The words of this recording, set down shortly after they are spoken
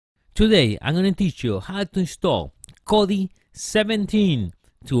Today I'm going to teach you how to install Kodi 17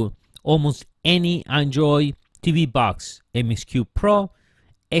 to almost any Android TV box, MXQ-PRO,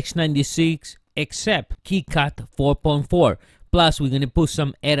 X96, except KitKat 4.4. Plus we're going to put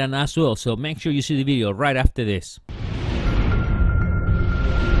some add-on as well, so make sure you see the video right after this.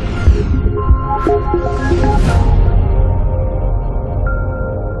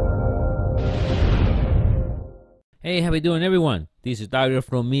 Hey, how you doing everyone? This is Dario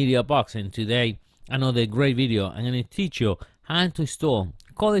from MediaBoxent, and today another great video. I'm going to teach you how to install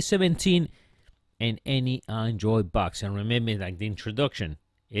Kodi 17 in any Android box. And remember, like the introduction,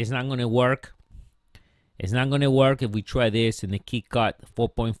 it's not going to work. It's not going to work if we try this in the KitKat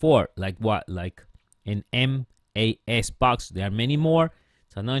 4.4. Like what? Like an MAS box. There are many more,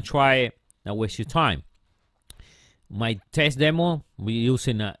 so I'm not try it. Not waste your time. My test demo, we're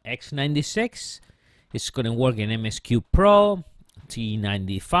using a X96. It's going to work in MXQ-PRO,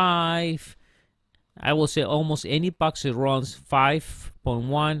 T95. I will say almost any box that runs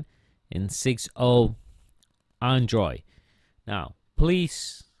 5.1 and 6.0 Android. Now,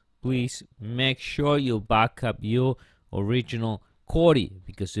 please make sure you back up your original Kodi,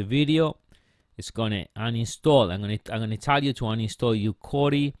 because the video is going to uninstall. I'm going to tell you to uninstall your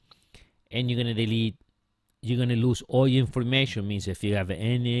Kodi, and you're going to delete. You're going to lose all your information. Means if you have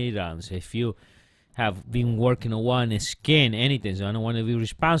any runs, if you have been working on one scan anything, so I don't want to be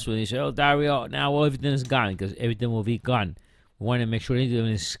responsible. You say, oh Dario, now everything is gone, because everything will be gone. We want to make sure everything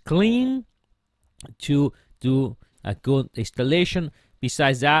is clean to do a good installation.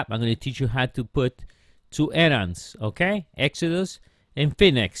 Besides that, I'm going to teach you how to put two add-ons, okay? Exodus and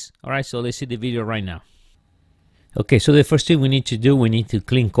Phoenix. All right, so let's see the video right now. Okay, so the first thing we need to do, we need to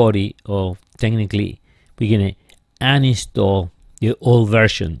clean Kodi, or technically we're going to uninstall the old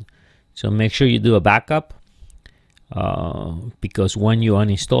version. So make sure you do a backup, because when you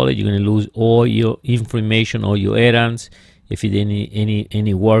uninstall it, you're going to lose all your information, all your add-ons. If you did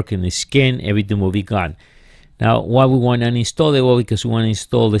any work in the scan, everything will be gone. Now, why we want to uninstall it? Well, because we want to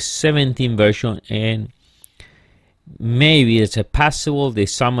install the 17 version, and maybe it's a possible that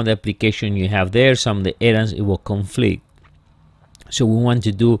some of the application you have there, some of the add-ons, it will conflict. So we want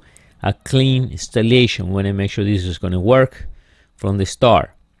to do a clean installation. We want to make sure this is going to work from the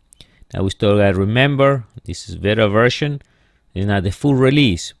start. Now we still got to remember, this is beta version. It's not the full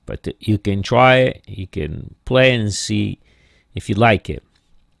release, but you can try it, you can play and see if you like it.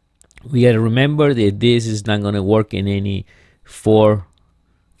 We got to remember that this is not going to work in any 4.4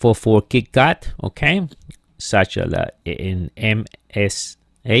 KitKat, okay, such as in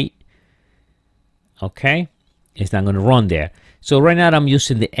MS8, okay. It's not going to run there. So right now I'm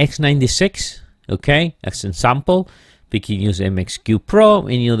using the X96, okay, as an sample. We can use MXQ-PRO,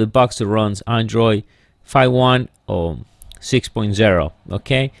 any other box that runs Android 5.1 or 6.0,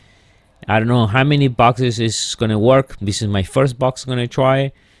 okay. I don't know how many boxes is going to work. This is my first box I'm going to try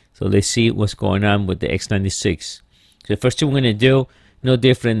it. So let's see what's going on with the X96. So the first thing we're going to do, no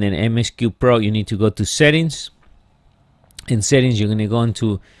different than MXQ-PRO, you need to go to settings. In settings, you're going to go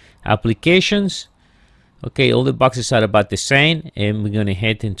into applications. Okay, all the boxes are about the same, and we're going to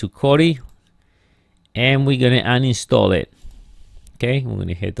head into Kodi, and we're going to uninstall it. Okay, we're going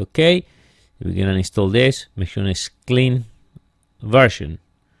to hit OK. We're going to install this. Make sure it's clean version.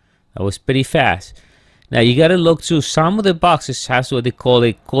 That was pretty fast. Now you got to look through some of the boxes has what they call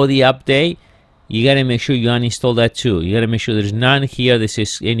a Kodi update. You got to make sure you uninstall that too. You got to make sure there's none here that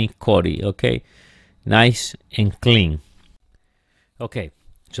says any Kodi. Okay, nice and clean. Okay,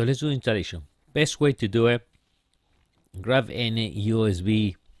 so let's do installation. Best way to do it: grab any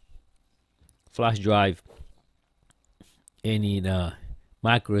USB flash drive, any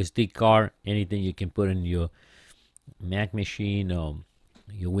micro SD card, anything you can put in your Mac machine or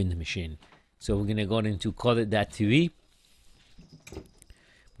your Windows machine. So we're gonna go into Kodi.tv.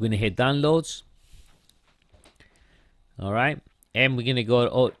 We're gonna hit downloads. All right, and we're gonna go.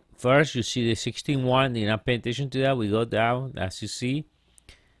 Oh, first you see the 16.1. You're not paying attention to that. We go down, as you see,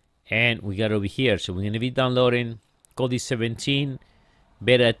 and we got over here. So we're gonna be downloading Kodi 17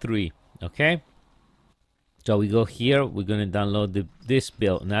 beta 3. Okay, so we go here, we're going to download this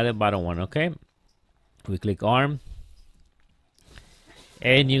build, not the bottom one. Okay, we click ARM,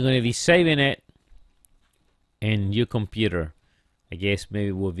 and you're going to be saving it in your computer. I guess maybe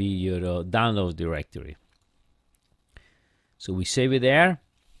it will be your downloads directory. So we save it there,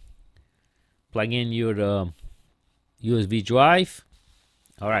 plug in your USB drive.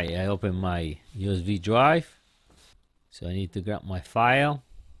 All right, I open my USB drive, so I need to grab my file.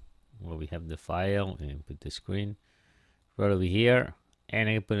 Where we have the file, and put the screen right over here, and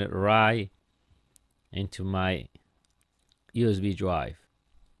I put it right into my USB drive.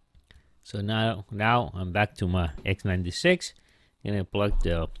 So now I'm back to my X96. I'm gonna plug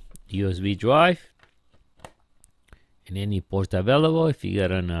the USB drive in any port available. If you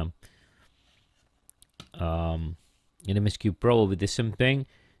got an MXQ-PRO will be the same thing.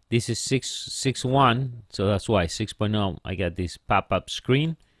 This is 6.1, so that's why 6.0. I got this pop-up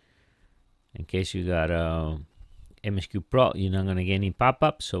screen. In case you got MXQ-PRO, you're not gonna get any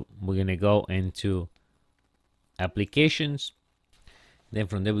pop-up. So we're gonna go into applications. Then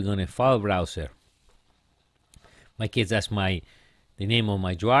from there we're gonna file browser. My kids, that's the name of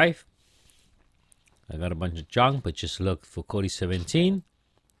my drive. I got a bunch of junk, but just look for Kodi 17.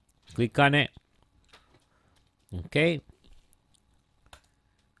 Click on it. Okay.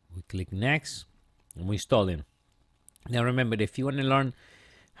 We click next and we install it. Now remember, if you want to learn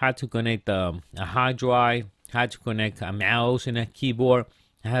how to connect a hard drive, how to connect a mouse and a keyboard,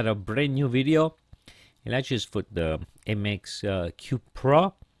 I had a brand new video. And that's just for the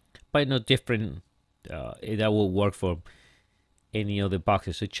MXQ-PRO, but no different. That will work for any other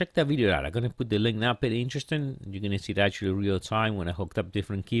boxes. So check that video out. I'm gonna put the link now. Pretty interesting. You're gonna see it actually real time when I hooked up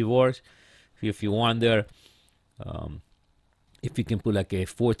different keyboards. If you wonder if you can put like a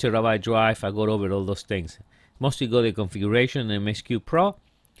 4 terabyte drive, I got over all those things. Mostly go the configuration and MXQ-PRO,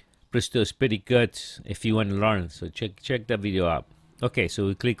 but still it's pretty good if you want to learn. So check that video out. Okay, so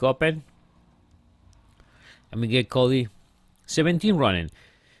we click open and we get Kodi 17 running.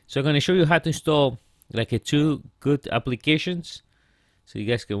 So I'm going to show you how to install like 2 good applications so you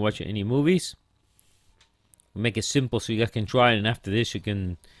guys can watch any movies. Make it simple so you guys can try it, and after this you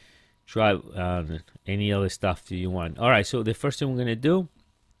can try any other stuff you want. All right, so the first thing we're going to do,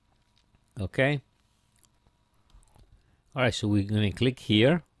 okay. All right, so we're going to click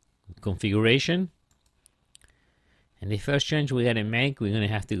here, configuration. And the first change we got to make, we're going to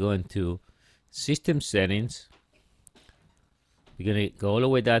have to go into system settings. We're going to go all the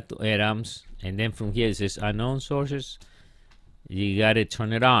way down to ARMs, and then from here it says unknown sources. You got to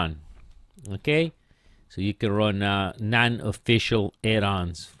turn it on, okay? So you can run non-official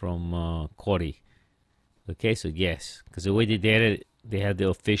add-ons from Kodi. Okay, so yes, because the way they did it, they have the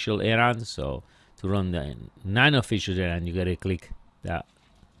official add-ons. So to run the non-official add-on, you got to click that,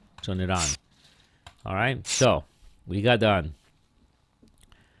 turn it on. All right, so we got done.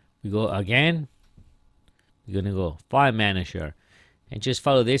 We go again. We're gonna go File Manager, and just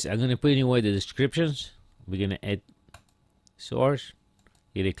follow this. I'm gonna put anyway the descriptions. We're gonna add source.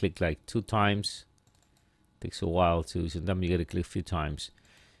 You gotta click like 2 times. Takes a while too. Sometimes you gotta click a few times,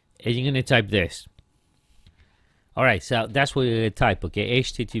 and you're gonna type this. All right, so that's what you're gonna type. Okay,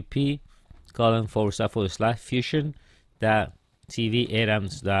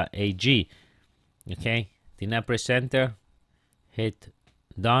 http://fusion.tv-adams.ag. Okay, do not press enter. Hit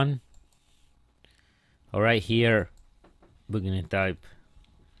done. All right, here we're gonna type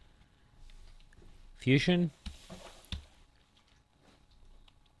Fusion.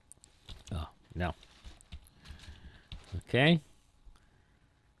 Oh no. Okay.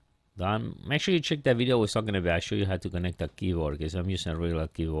 Done. Make sure you check that video I was talking about. I show you how to connect a keyboard because I'm using a regular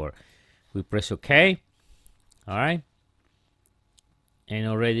keyboard. We press OK. All right. And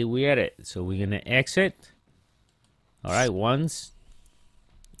already we at it. So we're gonna exit. All right, once.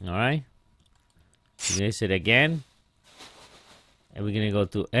 All right. We're gonna exit again, and we're gonna go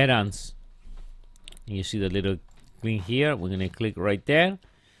to add-ons. You see the little green here. We're gonna click right there.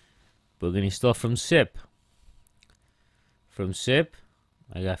 We're gonna install from zip. From zip,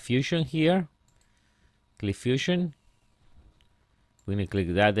 I got Fusion here. Click Fusion. We're gonna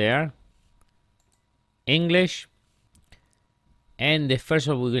click that there. English. And the first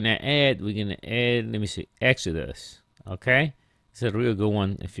one we're gonna add, let me see, Exodus. Okay, it's a real good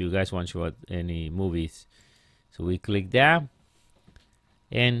one if you guys want to watch any movies. So we click that,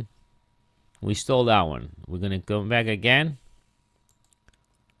 and we install that one. We're gonna come back again.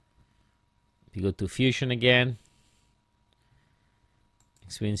 If you go to Fusion again,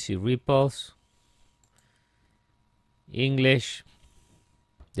 XBMC repos, English.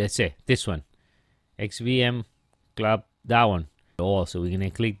 That's it. This one, XBM Club. That one. Also, we're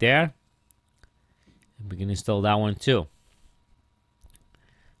gonna click there. We can install that one too.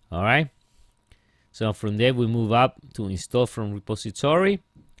 All right. So from there we move up to install from repository.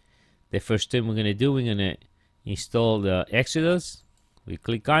 The first thing we're gonna do, we're gonna install the Exodus. We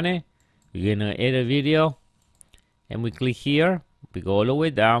click on it. We're gonna add a video, and we click here. We go all the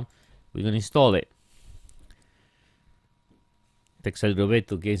way down. We're gonna install it. Takes a little bit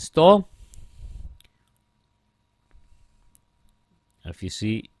to get installed. If you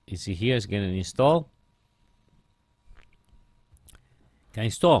see here, it's getting installed. Can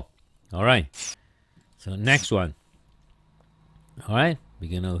install. All right. So next one. All right. We're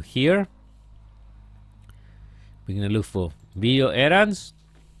gonna go here. We're gonna look for video errands.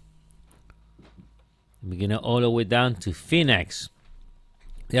 We're gonna all the way down to Phoenix.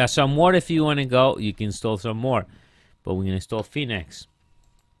 There are some more. If you want to go, you can install some more, but we're gonna install Phoenix.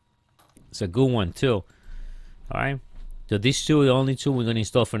 It's a good one too. All right, so these two are the only two we're gonna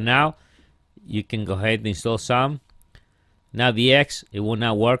install for now. You can go ahead and install some. Now the X, it will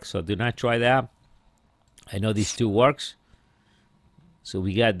not work, so do not try that. I know these two works, so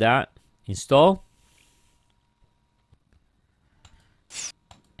we got that. Install,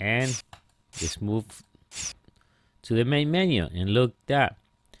 and let's move to the main menu and look at that.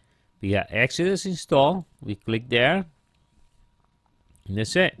 We got Exodus install. We click there, and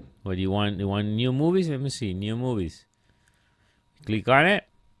that's it. What do you want? You want new movies? Let me see, new movies. Click on it,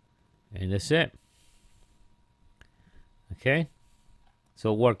 and that's it. Okay,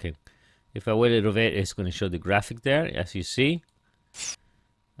 so working. If I wait a little bit, it's going to show the graphic there, as you see.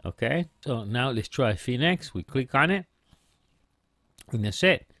 Okay, so now let's try Phoenix. We click on it, and that's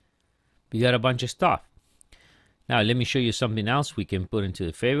it. We got a bunch of stuff. Now let me show you something else we can put into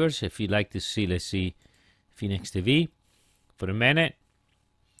the favorites. If you'd like to see, let's see, Phoenix TV for a minute,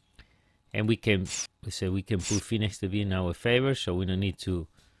 and we can, let's say we can put Phoenix TV in our favorites, so we don't need to.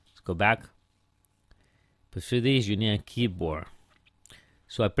 Let's go back. But for this, you need a keyboard.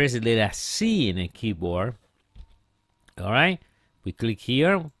 So I press the letter C in a keyboard. All right, we click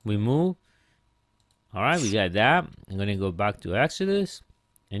here, we move. All right, we got that. I'm gonna go back to Exodus,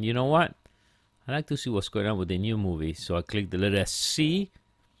 and you know what? I like to see what's going on with the new movie. So I click the letter C.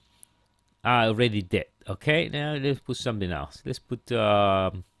 I already did. Okay, now let's put something else. Let's put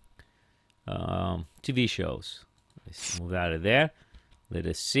TV shows. Let's move out of there.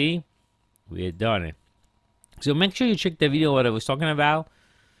 Letter C. We are done it. So make sure you check the video what I was talking about.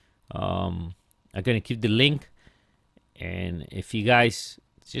 I'm gonna keep the link, and if you guys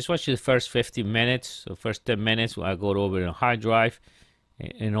just watch the first 15 minutes or first 10 minutes, I go over a hard drive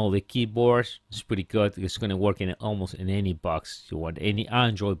and all the keyboards. It's pretty good. It's gonna work in almost in any box you want, any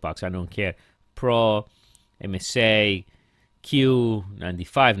Android box. I don't care, Pro, MSA, Q,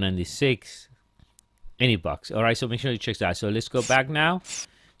 95, 96, any box. All right, so make sure you check that. So let's go back now.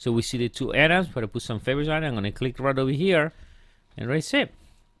 So we see the two items, but I put some favorites on it. I'm gonna click right over here, and that's it.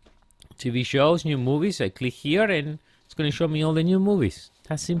 TV shows, new movies. I click here, and it's gonna show me all the new movies.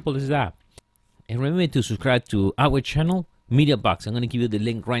 As simple as that. And remember to subscribe to our channel, MediaBox. I'm gonna give you the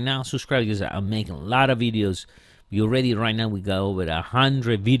link right now. Subscribe because I'm making a lot of videos. We already right now we got over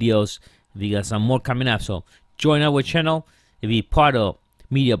 100 videos. We got some more coming up. So join our channel and be part of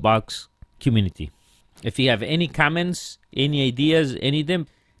MediaBox community. If you have any comments, any ideas, anything,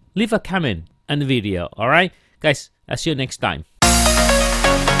 leave a comment on the video. All right, guys, I'll see you next time.